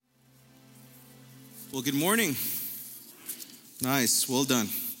Well, good morning. Nice, well done.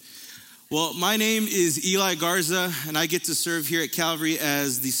 Well, my name is Eli Garza, and I get to serve here at Calvary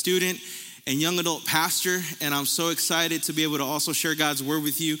as the student and young adult pastor, and I'm so excited to be able to also share God's word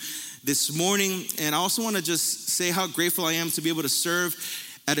with you this morning. And I also want to just say how grateful I am to be able to serve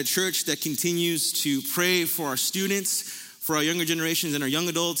at a church that continues to pray for our students, for our younger generations and our young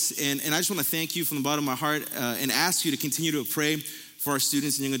adults. And I just want to thank you from the bottom of my heart and ask you to continue to pray for our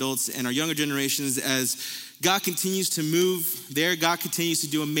students and young adults and our younger generations as God continues to move there. God continues to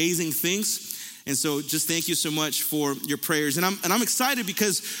do amazing things. And so just thank you so much for your prayers. And I'm excited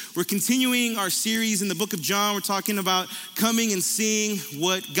because we're continuing our series in the book of John. We're talking about coming and seeing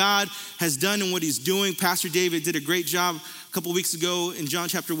what God has done and what he's doing. Pastor David did a great job a couple weeks ago in John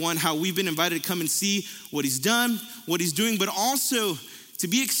chapter 1, how we've been invited to come and see what he's done, what he's doing, but also to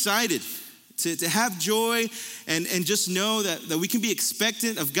be excited, to have joy and just know that we can be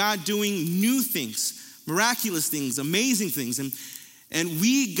expectant of God doing new things, miraculous things, amazing things. And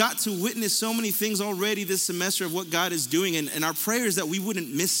we got to witness so many things already this semester of what God is doing. And our prayer is that we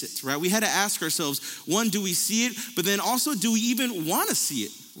wouldn't miss it, right? We had to ask ourselves, one, do we see it? But then also, do we even want to see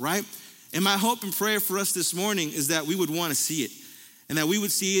it, right? And my hope and prayer for us this morning is that we would want to see it. And that we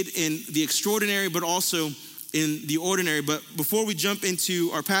would see it in the extraordinary, but also in the ordinary. But before we jump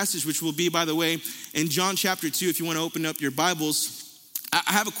into our passage, which will be, by the way, in John chapter 2, if you want to open up your Bibles,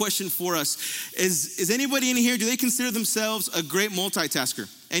 I have a question for us. Is anybody in here, do they consider themselves a great multitasker?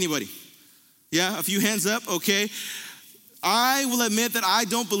 Anybody? Yeah, a few hands up, okay. I will admit that I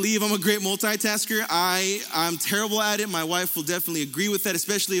don't believe I'm a great multitasker. I'm terrible at it. My wife will definitely agree with that,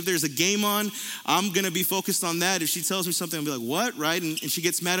 especially if there's a game on. I'm going to be focused on that. If she tells me something, I'll be like, what, right? And she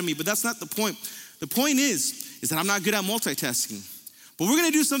gets mad at me, but that's not the point. The point is that I'm not good at multitasking. But we're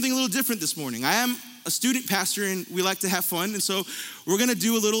going to do something a little different this morning. I am a student pastor, and we like to have fun. And so we're going to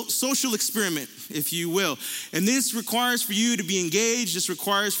do a little social experiment, if you will. And this requires for you to be engaged. This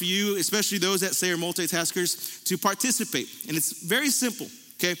requires for you, especially those that say are multitaskers, to participate. And it's very simple,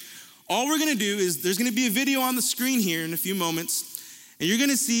 okay? All we're going to do is there's going to be a video on the screen here in a few moments. And you're going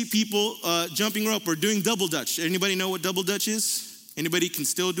to see people jumping rope or doing double dutch. Anybody know what double dutch is? Anybody can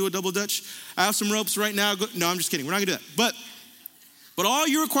still do a double dutch? I have some ropes right now. No, I'm just kidding. We're not going to do that. But all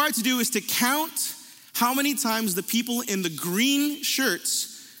you're required to do is to count how many times the people in the green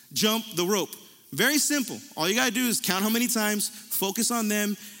shirts jump the rope. Very simple. All you got to do is count how many times, focus on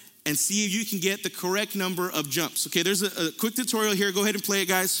them, and see if you can get the correct number of jumps. Okay, there's a quick tutorial here. Go ahead and play it,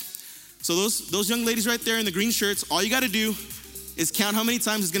 guys. So those young ladies right there in the green shirts, all you got to do is count how many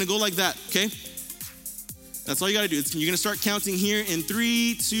times it's going to go like that, okay? That's all you got to do. You're going to start counting here in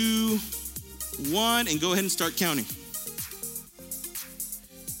 3, 2, 1, and go ahead and start counting.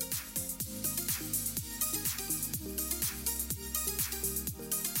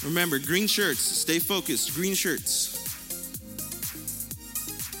 Remember, green shirts, stay focused, green shirts.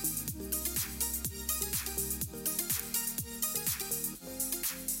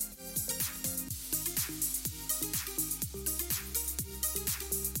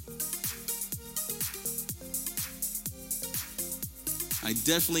 I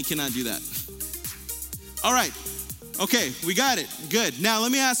definitely cannot do that. All right, okay, we got it, good. Now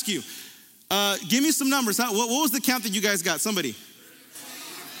let me ask you, give me some numbers. What was the count that you guys got? Somebody?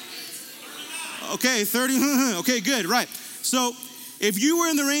 Okay, 30, okay, good, right. So if you were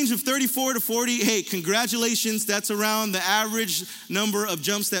in the range of 34 to 40, hey, congratulations. That's around the average number of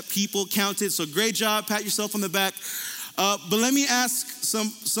jumps that people counted. So great job, pat yourself on the back. But let me ask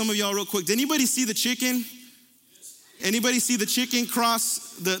some of y'all real quick. Did anybody see the chicken? Anybody see the chicken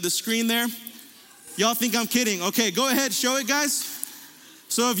cross the screen there? Y'all think I'm kidding. Okay, go ahead, show it, guys.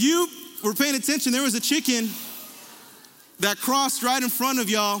 So if you were paying attention, there was a chicken that crossed right in front of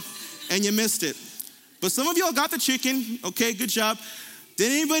y'all, and you missed it. But some of y'all got the chicken. Okay, good job. Can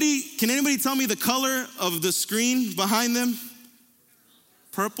anybody tell me the color of the screen behind them?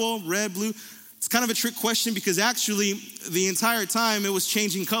 Purple, red, blue. It's kind of a trick question because actually the entire time it was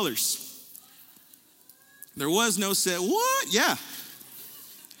changing colors. There was no set. What? Yeah.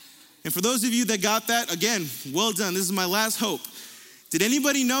 And for those of you that got that, again, well done. This is my last hope. Did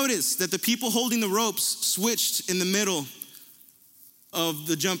anybody notice that the people holding the ropes switched in the middle of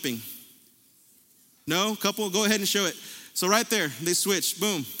the jumping? No? Couple? Go ahead and show it. So right there, they switched.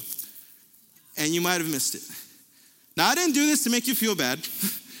 Boom. And you might have missed it. Now, I didn't do this to make you feel bad.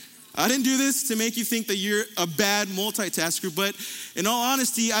 I didn't do this to make you think that you're a bad multitasker. But in all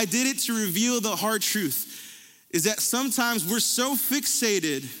honesty, I did it to reveal the hard truth. Is that sometimes we're so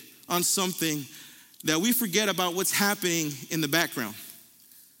fixated on something that we forget about what's happening in the background.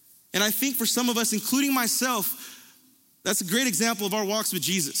 And I think for some of us, including myself, that's a great example of our walks with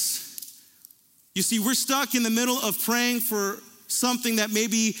Jesus. You see, we're stuck in the middle of praying for something that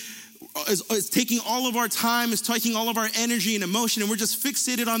maybe is taking all of our time, is taking all of our energy and emotion, and we're just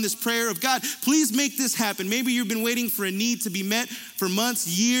fixated on this prayer of, God, please make this happen. Maybe you've been waiting for a need to be met for months,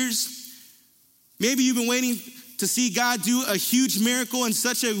 years. Maybe you've been waiting to see God do a huge miracle in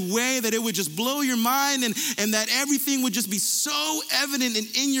such a way that it would just blow your mind and that everything would just be so evident and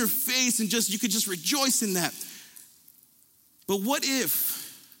in your face and just you could just rejoice in that. But what if,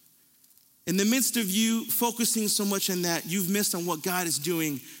 in the midst of you focusing so much on that, you've missed on what God is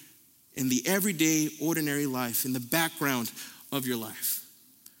doing in the everyday, ordinary life, in the background of your life?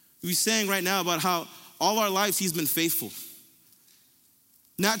 We sang right now about how all our lives he's been faithful.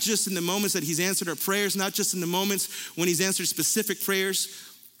 Not just in the moments that he's answered our prayers, not just in the moments when he's answered specific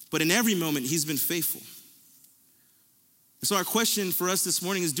prayers, but in every moment he's been faithful. And so our question for us this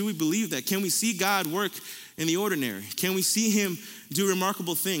morning is, do we believe that? Can we see God work in the ordinary? Can we see him do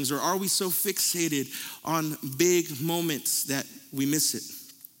remarkable things? Or are we so fixated on big moments that we miss it?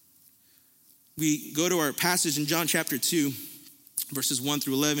 We go to our passage in John chapter 2, verses 1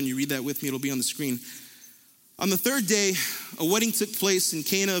 through 11. You read that with me, it'll be on the screen. On the third day, a wedding took place in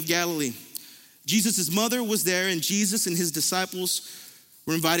Cana of Galilee. Jesus' mother was there, and Jesus and his disciples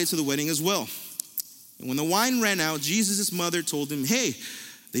were invited to the wedding as well. And when the wine ran out, Jesus' mother told him, hey,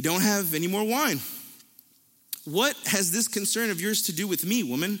 they don't have any more wine. What has this concern of yours to do with me,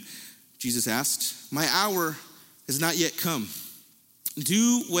 woman? Jesus asked. My hour has not yet come.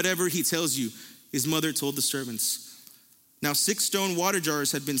 Do whatever he tells you, his mother told the servants. Now 6 stone water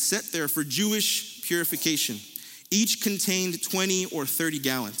jars had been set there for Jewish purification. Each contained 20 or 30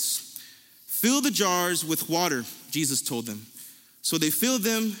 gallons. Fill the jars with water, Jesus told them. So they filled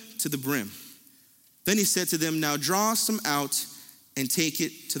them to the brim. Then he said to them, now draw some out and take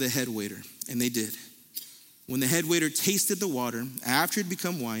it to the head waiter. And they did. When the head waiter tasted the water, after it had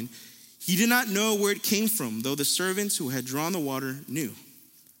become wine, he did not know where it came from, though the servants who had drawn the water knew.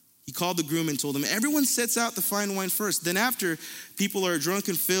 He called the groom and told him, everyone sets out the fine wine first. Then after people are drunk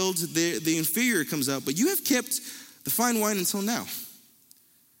and filled, the inferior comes out. But you have kept the fine wine until now.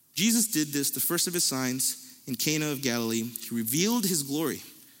 Jesus did this, the first of his signs, in Cana of Galilee. He revealed his glory,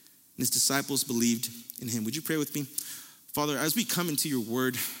 and his disciples believed in him. Would you pray with me? Father, as we come into your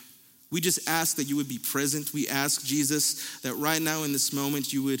word, we just ask that you would be present. We ask, Jesus, that right now in this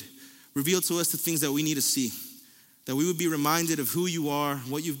moment you would reveal to us the things that we need to see, that we would be reminded of who you are,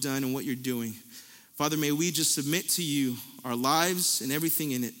 what you've done, and what you're doing. Father, may we just submit to you our lives and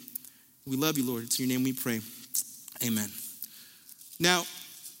everything in it. We love you, Lord. It's in your name we pray. Amen. Now,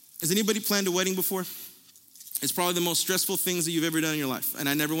 has anybody planned a wedding before? It's probably the most stressful things that you've ever done in your life, and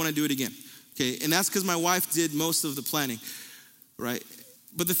I never want to do it again. Okay, and that's because my wife did most of the planning, right?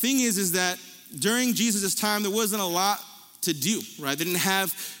 But the thing is that during Jesus' time, there wasn't a lot to do, right? They didn't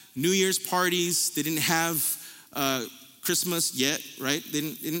have New Year's parties. They didn't have Christmas yet, right? They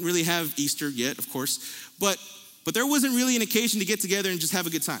didn't really have Easter yet, of course. But there wasn't really an occasion to get together and just have a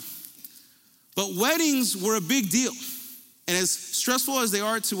good time. But weddings were a big deal. And as stressful as they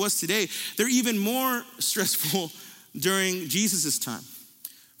are to us today, they're even more stressful during Jesus' time.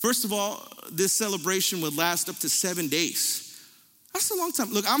 First of all, this celebration would last up to 7 days. That's a long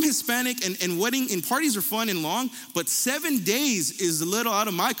time. Look, I'm Hispanic, and wedding and parties are fun and long, but 7 days is a little out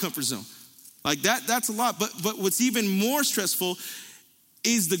of my comfort zone. Like that's a lot. But what's even more stressful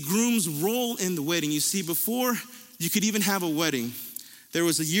is the groom's role in the wedding. You see, before you could even have a wedding, there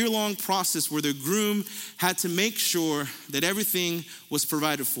was a year-long process where the groom had to make sure that everything was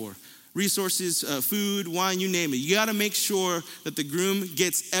provided for. Resources, food, wine, you name it. You got to make sure that the groom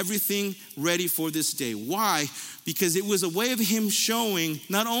gets everything ready for this day. Why? Because it was a way of him showing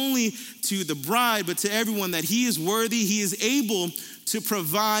not only to the bride, but to everyone that he is worthy, he is able to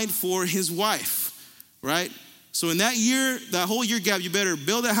provide for his wife, right? So in that year, that whole year gap, you better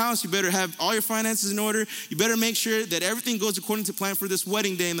build a house, you better have all your finances in order, you better make sure that everything goes according to plan for this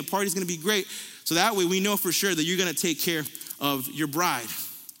wedding day and the party's gonna be great. So that way we know for sure that you're gonna take care of your bride.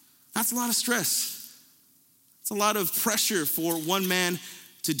 That's a lot of stress. It's a lot of pressure for one man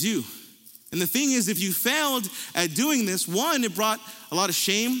to do. And the thing is, if you failed at doing this, one, it brought a lot of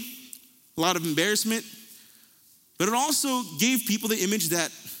shame, a lot of embarrassment, but it also gave people the image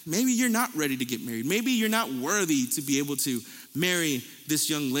that maybe you're not ready to get married. Maybe you're not worthy to be able to marry this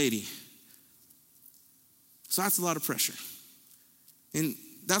young lady. So that's a lot of pressure. And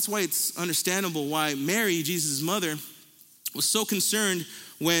that's why it's understandable why Mary, Jesus' mother, was so concerned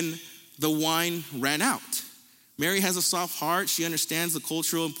when the wine ran out. Mary has a soft heart. She understands the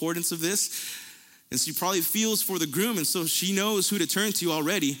cultural importance of this. And she probably feels for the groom, and so she knows who to turn to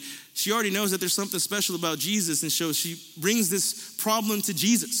already. She already knows that there's something special about Jesus, and so she brings this problem to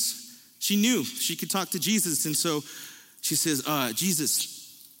Jesus. She knew she could talk to Jesus. And so she says,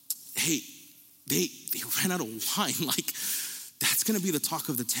 Jesus, hey, they ran out of wine. Like, that's going to be the talk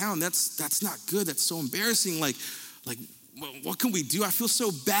of the town. That's not good. That's so embarrassing. Like, what can we do? I feel so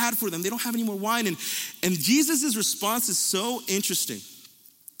bad for them. They don't have any more wine. And Jesus' response is so interesting.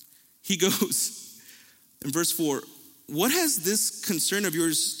 He goes in verse 4, what has this concern of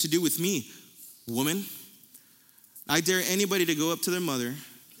yours to do with me, woman? I dare anybody to go up to their mother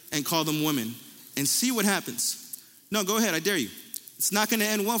and call them women and see what happens. No, go ahead, I dare you. It's not gonna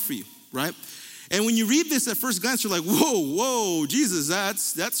end well for you, right? And when you read this at first glance, you're like, whoa, Jesus,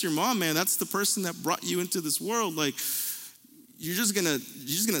 that's your mom, man. That's the person that brought you into this world. Like, you're just gonna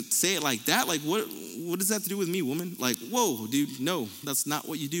say it like that? Like, what does that have to do with me, woman? Like, whoa, dude, no, that's not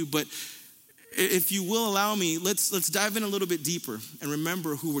what you do. But if you will allow me, let's dive in a little bit deeper and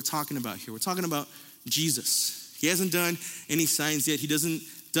remember who we're talking about here. We're talking about Jesus. He hasn't done any signs yet. He hasn't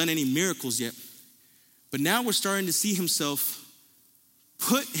done any miracles yet. But now we're starting to see himself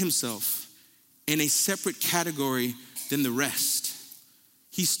put himself in a separate category than the rest.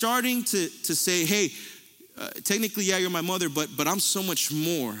 He's starting to say, hey, technically, yeah, you're my mother, but I'm so much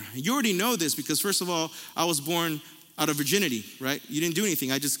more. You already know this because, first of all, I was born out of virginity, right? You didn't do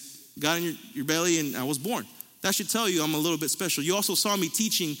anything. I just got in your belly and I was born. That should tell you I'm a little bit special. You also saw me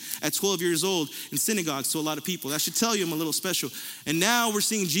teaching at 12 years old in synagogues to a lot of people. That should tell you I'm a little special. And now we're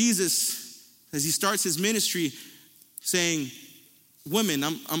seeing Jesus, as he starts his ministry, saying, women,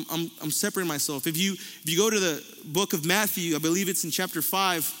 I'm separating myself. If you go to the book of Matthew, I believe it's in chapter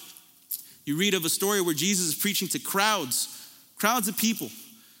 5, you read of a story where Jesus is preaching to crowds of people.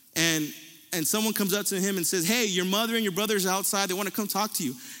 And someone comes up to him and says, hey, your mother and your brothers are outside. They want to come talk to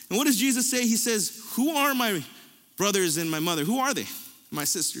you. And what does Jesus say? He says, who are my brothers and my mother? Who are they? My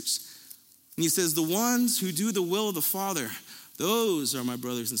sisters. And he says, the ones who do the will of the Father, those are my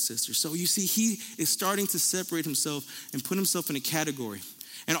brothers and sisters. So you see, he is starting to separate himself and put himself in a category.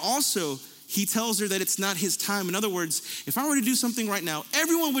 And also, he tells her that it's not his time. In other words, if I were to do something right now,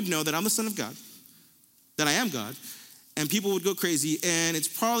 everyone would know that I'm the Son of God, that I am God, and people would go crazy, and it's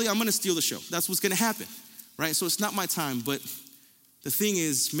probably, I'm gonna steal the show. That's what's gonna happen, right? So it's not my time, but the thing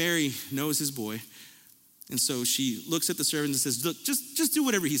is, Mary knows his boy, and so she looks at the servants and says, look, just do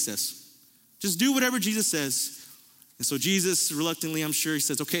whatever he says. Just do whatever Jesus says. And so Jesus, reluctantly, I'm sure, he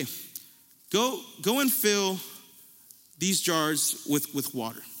says, okay, go and fill these jars with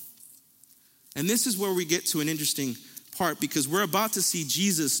water. And this is where we get to an interesting part, because we're about to see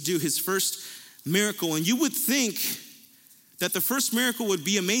Jesus do his first miracle. And you would think that the first miracle would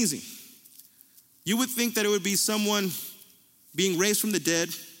be amazing. You would think that it would be someone being raised from the dead.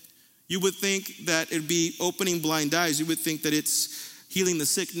 You would think that it would be opening blind eyes. You would think that it's healing the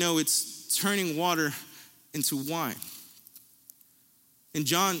sick. No, it's turning water into wine. In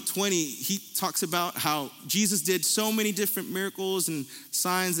John 20, he talks about how Jesus did so many different miracles and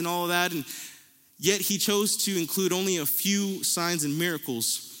signs and all of that, and yet he chose to include only a few signs and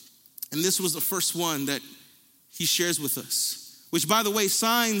miracles. And this was the first one that he shares with us. Which, by the way,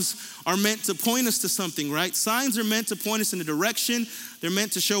 signs are meant to point us to something, right? Signs are meant to point us in a direction. They're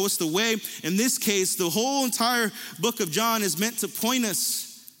meant to show us the way. In this case, the whole entire book of John is meant to point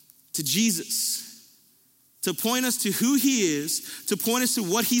us to Jesus, to point us to who he is, to point us to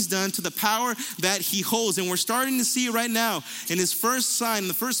what he's done, to the power that he holds. And we're starting to see right now in his first sign,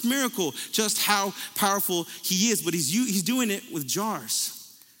 the first miracle, just how powerful he is. But he's doing it with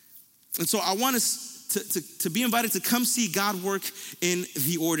jars. And so I want us to be invited to come see God work in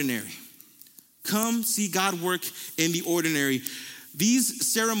the ordinary. Come see God work in the ordinary. These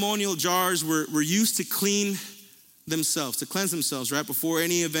ceremonial jars were used to clean themselves, to cleanse themselves, right? Before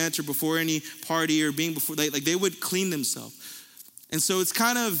any event or before any party or being before, they would clean themselves. And so it's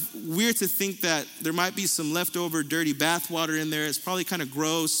kind of weird to think that there might be some leftover dirty bath water in there. It's probably kind of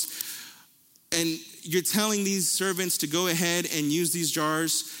gross. And you're telling these servants to go ahead and use these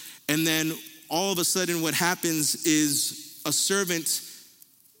jars, and then all of a sudden what happens is a servant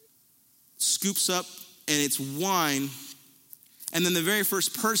scoops up and it's wine. And then the very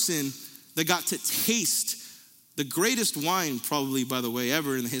first person that got to taste the greatest wine, probably, by the way,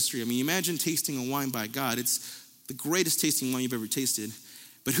 ever in the history. I mean, imagine tasting a wine by God. It's the greatest tasting wine you've ever tasted.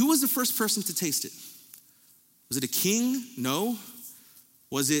 But who was the first person to taste it? Was it a king? No.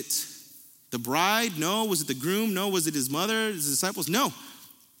 Was it the bride? No. Was it the groom? No. Was it his mother, his disciples? No.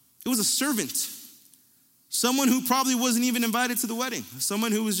 It was a servant. Someone who probably wasn't even invited to the wedding.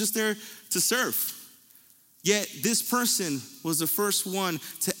 Someone who was just there to serve. Yet this person was the first one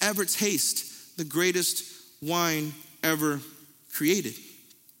to ever taste the greatest wine ever created.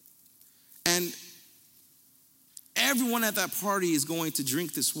 And everyone at that party is going to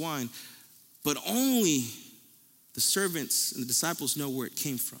drink this wine, but only the servants and the disciples know where it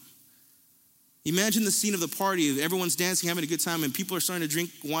came from. Imagine the scene of the party. Everyone's dancing, having a good time, and people are starting to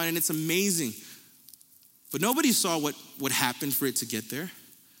drink wine, and it's amazing. But nobody saw what happened for it to get there.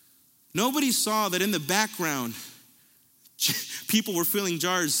 Nobody saw that in the background, people were filling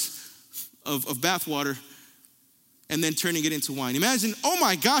jars of bathwater and then turning it into wine. Imagine, oh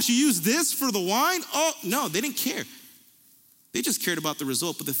my gosh, you used this for the wine? Oh, no, they didn't care. They just cared about the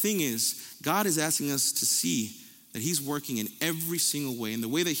result. But the thing is, God is asking us to see that he's working in every single way. And the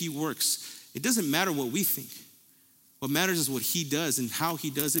way that he works, it doesn't matter what we think. What matters is what he does and how he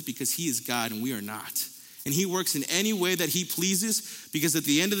does it, because he is God and we are not. And he works in any way that he pleases, because at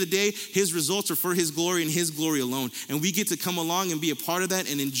the end of the day, his results are for his glory and his glory alone. And we get to come along and be a part of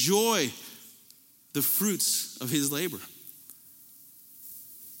that and enjoy the fruits of his labor.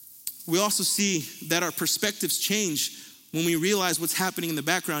 We also see that our perspectives change when we realize what's happening in the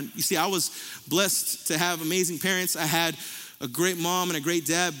background. You see, I was blessed to have amazing parents. I had a great mom and a great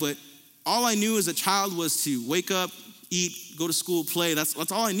dad, but all I knew as a child was to wake up, eat, go to school, play.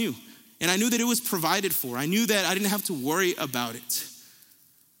 That's all I knew. And I knew that it was provided for. I knew that I didn't have to worry about it.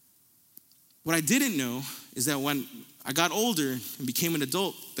 What I didn't know is that when I got older and became an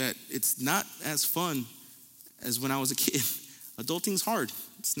adult, that it's not as fun as when I was a kid. Adulting's hard.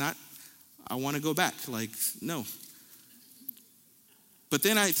 It's not, I want to go back. Like, no. But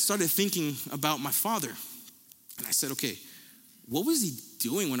then I started thinking about my father. And I said, okay, what was he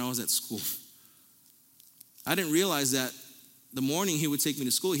doing when I was at school? I didn't realize that the morning he would take me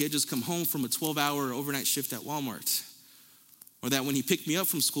to school, he had just come home from a 12-hour overnight shift at Walmart. Or that when he picked me up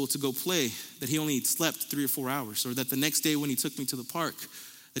from school to go play, that he only slept 3 or 4 hours. Or that the next day when he took me to the park,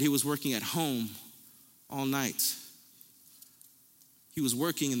 that he was working at home all night. He was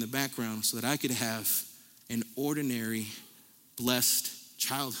working in the background so that I could have an ordinary, blessed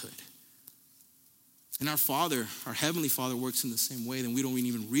childhood. And our Father, our Heavenly Father, works in the same way. Then we don't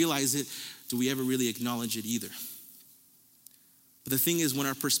even realize it. Do we ever really acknowledge it either? But the thing is, when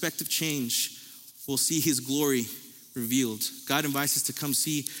our perspective change, we'll see his glory revealed. God invites us to come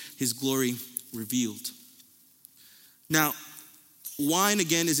see his glory revealed. Now, wine,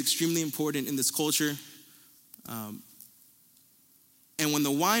 again, is extremely important in this culture. And when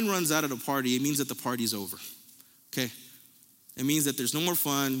the wine runs out at a party, it means that the party's over, okay? It means that there's no more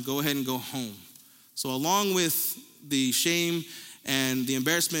fun. Go ahead and go home. So along with the shame and the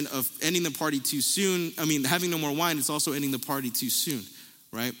embarrassment of ending the party too soon, having no more wine, it's also ending the party too soon,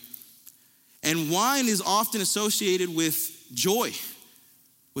 right? And wine is often associated with joy,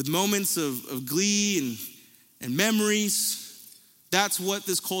 with moments of glee and memories. That's what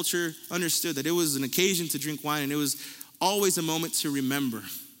this culture understood, that it was an occasion to drink wine, and it was always a moment to remember.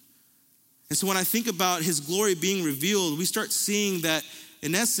 And so when I think about his glory being revealed, we start seeing that,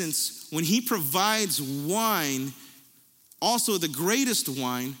 in essence, when he provides wine, also the greatest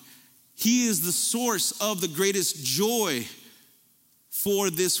wine, he is the source of the greatest joy for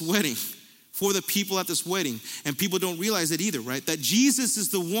this wedding, for the people at this wedding. And people don't realize it either, right? That Jesus is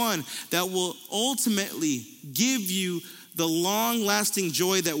the one that will ultimately give you the long-lasting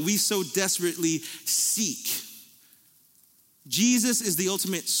joy that we so desperately seek. Jesus is the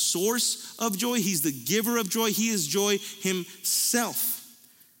ultimate source of joy. He's the giver of joy. He is joy himself.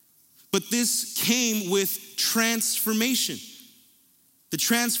 But this came with transformation. The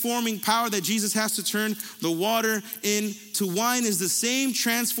transforming power that Jesus has to turn the water into wine is the same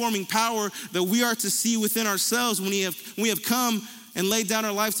transforming power that we are to see within ourselves when we have come and laid down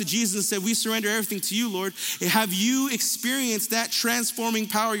our lives to Jesus and said, we surrender everything to you, Lord. Have you experienced that transforming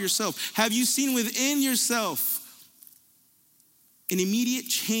power yourself? Have you seen within yourself an immediate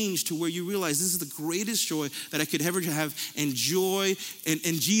change to where you realize this is the greatest joy that I could ever have, and joy,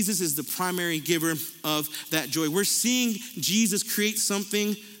 and Jesus is the primary giver of that joy. We're seeing Jesus create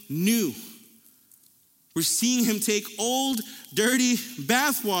something new. We're seeing him take old, dirty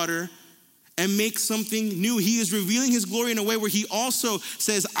bathwater and make something new. He is revealing his glory in a way where he also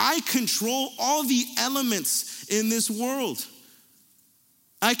says, I control all the elements in this world.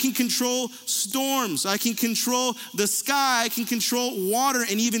 I can control storms. I can control the sky. I can control water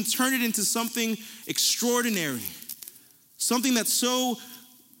and even turn it into something extraordinary. Something that's so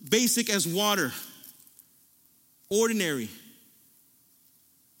basic as water, ordinary,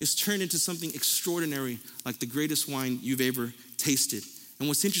 is turned into something extraordinary, like the greatest wine you've ever tasted. And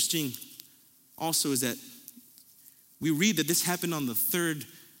what's interesting also is that we read that this happened on the third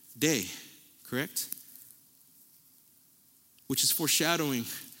day, correct? Which is foreshadowing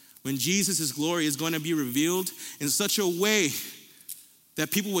when Jesus' glory is going to be revealed in such a way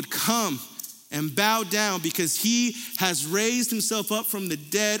that people would come and bow down because he has raised himself up from the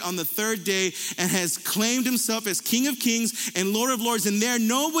dead on the third day and has claimed himself as King of Kings and Lord of Lords. And there,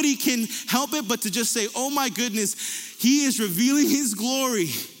 nobody can help it but to just say, oh my goodness, he is revealing his glory.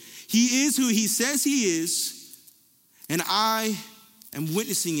 He is who he says he is, and I am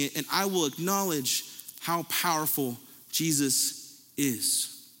witnessing it, and I will acknowledge how powerful Jesus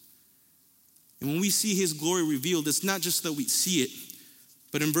is. And when we see his glory revealed, it's not just that we see it,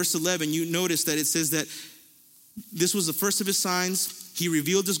 but in verse 11, you notice that it says that this was the first of his signs. He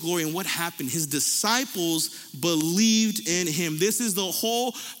revealed his glory, and what happened? His disciples believed in him. This is the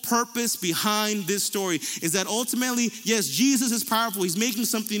whole purpose behind this story, is that ultimately, yes, Jesus is powerful. He's making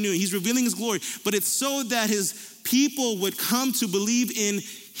something new. He's revealing his glory, but it's so that his people would come to believe in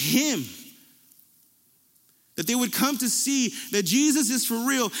him. That they would come to see that Jesus is for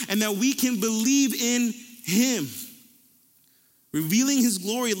real and that we can believe in him. Revealing his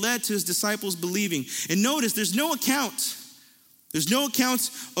glory led to his disciples believing. And notice, there's no account. There's no account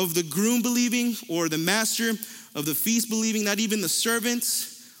of the groom believing or the master of the feast believing, not even the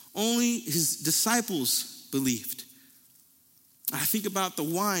servants. Only his disciples believed. I think about the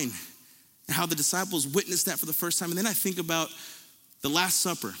wine and how the disciples witnessed that for the first time. And then I think about the Last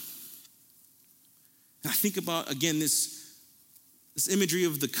Supper. And I think about, again, this imagery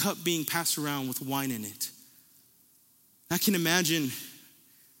of the cup being passed around with wine in it. I can imagine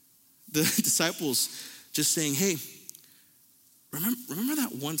the disciples just saying, hey, remember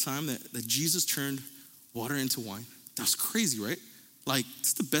that one time that Jesus turned water into wine? That was crazy, right? Like,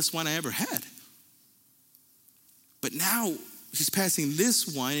 it's the best wine I ever had. But now he's passing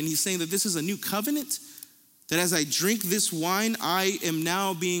this wine and he's saying that this is a new covenant, that as I drink this wine, I am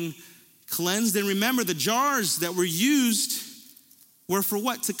now being cleansed. And remember, the jars that were used were for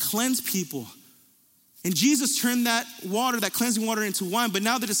what? To cleanse people. And Jesus turned that water, that cleansing water, into wine. But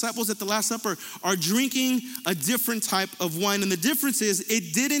now the disciples at the Last Supper are drinking a different type of wine. And the difference is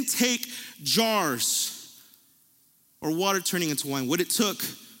it didn't take jars or water turning into wine. What it took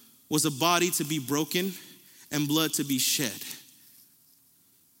was a body to be broken and blood to be shed.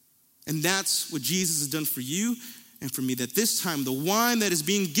 And that's what Jesus has done for you and for me. That this time, the wine that is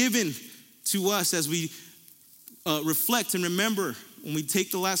being given to us as we reflect and remember when we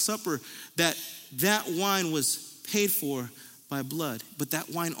take the Last Supper, that wine was paid for by blood. But that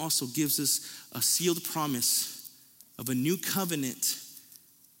wine also gives us a sealed promise of a new covenant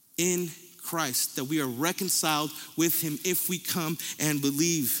in Christ, that we are reconciled with him if we come and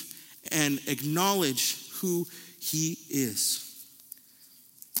believe and acknowledge who he is.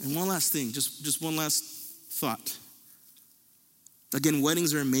 And one last thing, just one last thought. Again,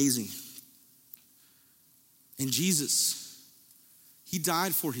 weddings are amazing. And Jesus, he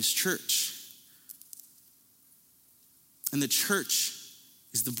died for his church. And the church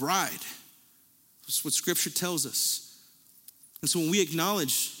is the bride. That's what Scripture tells us. And so when we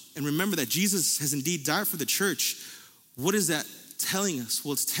acknowledge and remember that Jesus has indeed died for the church, what is that telling us?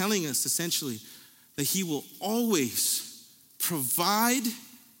 Well, it's telling us essentially that he will always provide.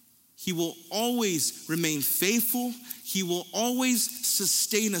 He will always remain faithful. He will always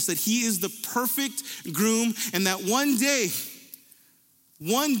sustain us, that he is the perfect groom, and that one day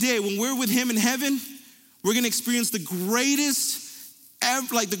when we're with him in heaven, we're going to experience the greatest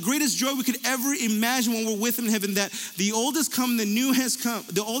joy we could ever imagine when we're with him in heaven, that the old has come, the new has come.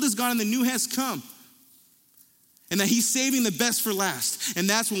 The old is gone and the new has come. And that he's saving the best for last. And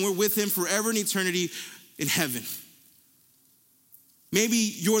that's when we're with him forever in eternity in heaven. Maybe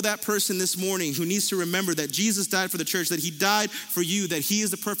you're that person this morning who needs to remember that Jesus died for the church, that he died for you, that he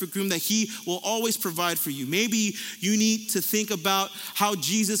is the perfect groom, that he will always provide for you. Maybe you need to think about how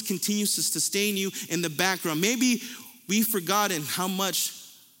Jesus continues to sustain you in the background. Maybe we've forgotten how much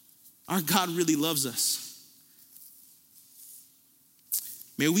our God really loves us.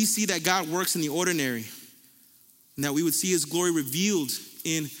 May we see that God works in the ordinary and that we would see his glory revealed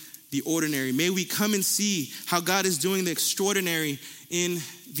in the ordinary. May we come and see how God is doing the extraordinary in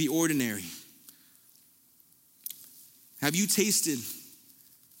the ordinary. Have you tasted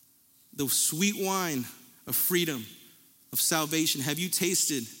the sweet wine of freedom, of salvation? Have you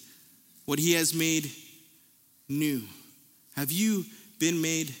tasted what he has made new? Have you been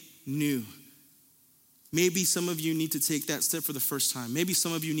made new? Maybe some of you need to take that step for the first time. Maybe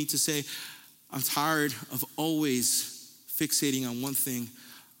some of you need to say, I'm tired of always fixating on one thing.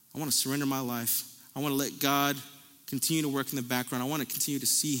 I want to surrender my life. I want to let God continue to work in the background. I want to continue to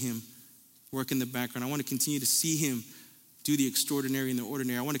see him work in the background. I want to continue to see him do the extraordinary and the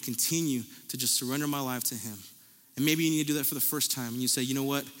ordinary. I want to continue to just surrender my life to him. And maybe you need to do that for the first time. And you say, you know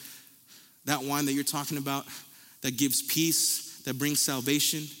what? That wine that you're talking about, that gives peace, that brings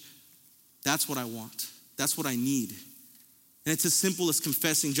salvation, That's what I want. That's what I need. And it's as simple as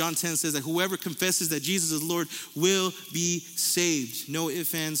confessing. John 10 says that whoever confesses that Jesus is Lord will be saved. No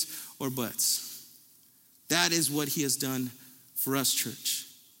ifs, ands, or buts. That is what he has done for us, church.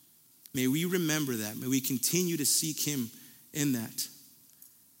 May we remember that. May we continue to seek him in that.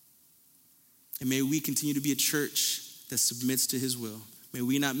 And may we continue to be a church that submits to his will. May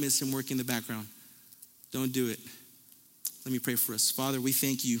we not miss him working in the background. Don't do it. Let me pray for us. Father, we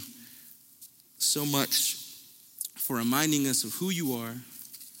thank you so much for reminding us of who you are,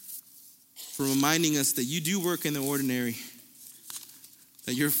 for reminding us that you do work in the ordinary,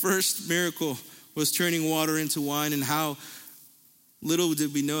 that your first miracle was turning water into wine, and how little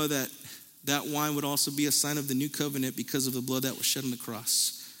did we know that that wine would also be a sign of the new covenant because of the blood that was shed on the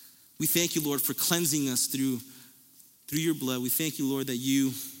cross. We thank you, Lord, for cleansing us through your blood. We thank you, Lord, that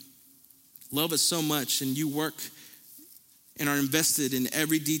you love us so much and you work and are invested in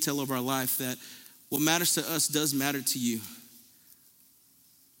every detail of our life, that what matters to us does matter to you.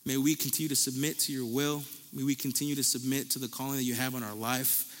 May we continue to submit to your will. May we continue to submit to the calling that you have on our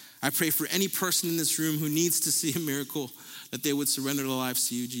life. I pray for any person in this room who needs to see a miracle, that they would surrender their lives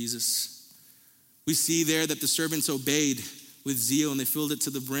to you, Jesus. We see there that the servants obeyed with zeal and they filled it to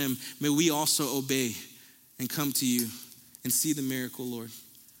the brim. May we also obey and come to you and see the miracle, Lord.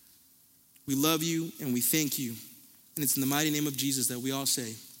 We love you and we thank you. And it's in the mighty name of Jesus that we all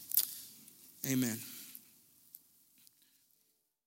say, amen.